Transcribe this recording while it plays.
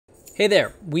Hey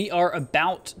there, we are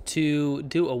about to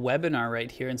do a webinar right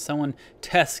here, and someone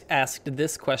asked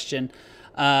this question.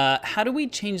 How do we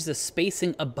change the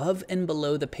spacing above and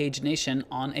below the pagination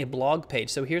on a blog page?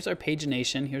 So here's our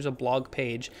pagination, here's a blog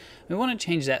page. We want to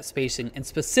change that spacing, and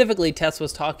specifically Tess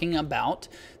was talking about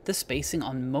the spacing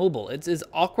on mobile. It's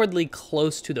awkwardly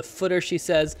close to the footer, she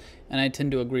says, and I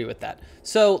tend to agree with that.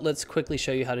 So let's quickly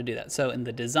show you how to do that. So in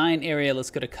the design area,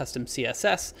 let's go to custom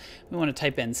CSS. We want to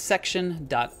type in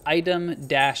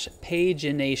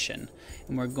section.item-pagination.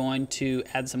 And we're going to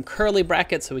add some curly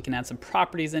brackets so we can add some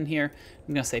properties in here.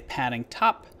 I'm going to say padding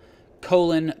top,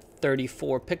 colon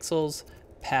 34 pixels,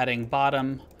 padding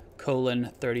bottom,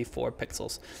 colon 34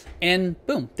 pixels. And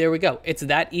boom, there we go. It's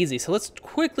that easy. So let's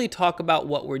quickly talk about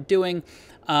what we're doing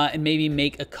and maybe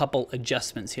make a couple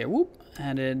adjustments here. Whoop,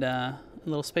 added a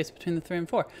little space between the 3 and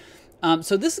 4.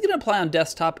 So this is going to apply on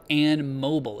desktop and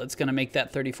mobile. It's going to make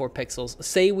that 34 pixels.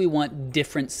 Say we want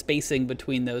different spacing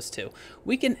between those two.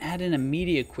 We can add in a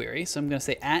media query. So I'm going to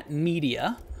say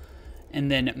 @media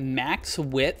and then max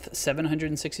width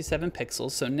 767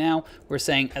 pixels. So now we're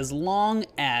saying as long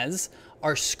as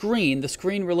our screen, the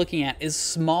screen we're looking at, is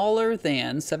smaller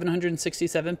than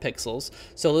 767 pixels.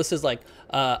 So this is like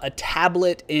a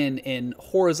tablet in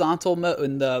horizontal mode,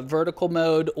 in the vertical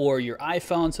mode, or your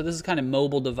iPhone. So this is kind of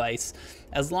mobile device.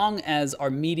 As long as our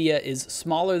media is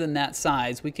smaller than that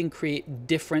size, we can create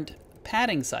different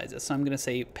padding sizes. So I'm going to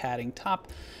say padding top.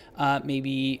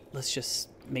 Maybe let's just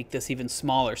make this even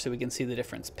smaller so we can see the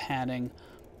difference. Padding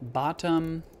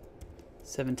bottom,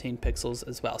 17 pixels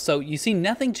as well. So you see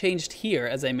nothing changed here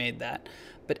as I made that.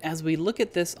 But as we look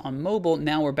at this on mobile,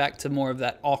 now we're back to more of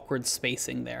that awkward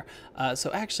spacing there.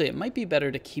 So actually it might be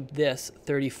better to keep this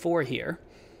 34 here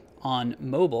on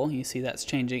mobile. You see that's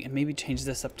changing, and maybe change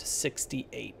this up to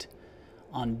 68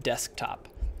 on desktop.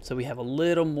 So we have a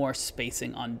little more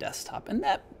spacing on desktop, and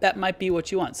that might be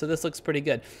what you want. So this looks pretty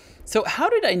good. So how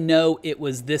did I know it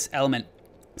was this element?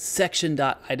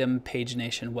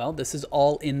 Section.item-pagination. Well, this is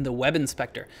all in the web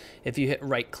inspector. If you hit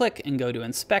right click and go to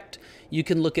inspect, you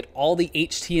can look at all the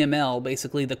HTML,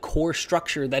 basically the core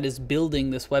structure that is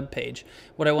building this web page.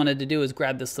 What I wanted to do is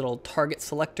grab this little target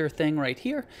selector thing right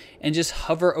here and just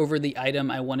hover over the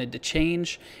item I wanted to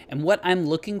change. And what I'm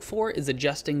looking for is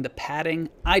adjusting the padding.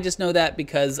 I just know that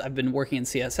because I've been working in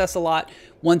CSS a lot.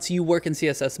 Once you work in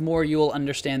CSS more, you will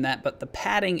understand that, but the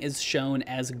padding is shown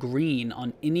as green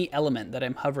on any element that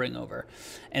I'm hovering over.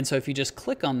 And so if you just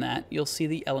click on that, you'll see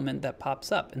the element that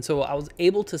pops up. And so I was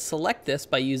able to select this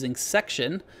by using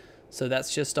section. So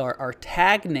that's just our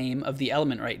tag name of the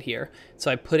element right here. So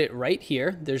I put it right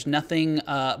here. There's nothing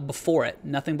before it,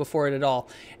 nothing before it at all.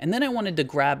 And then I wanted to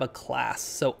grab a class.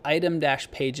 So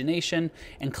item-pagination,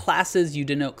 and classes, you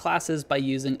denote classes by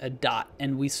using a dot.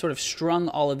 And we sort of strung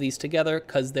all of these together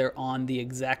because they're on the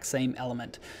exact same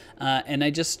element. And I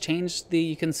just changed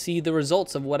you can see the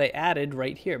results of what I added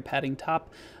right here. Padding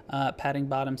top, padding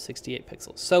bottom, 68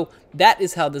 pixels. So that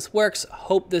is how this works.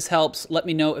 Hope this helps. Let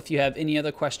me know if you have any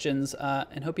other questions,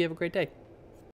 and hope you have a great day.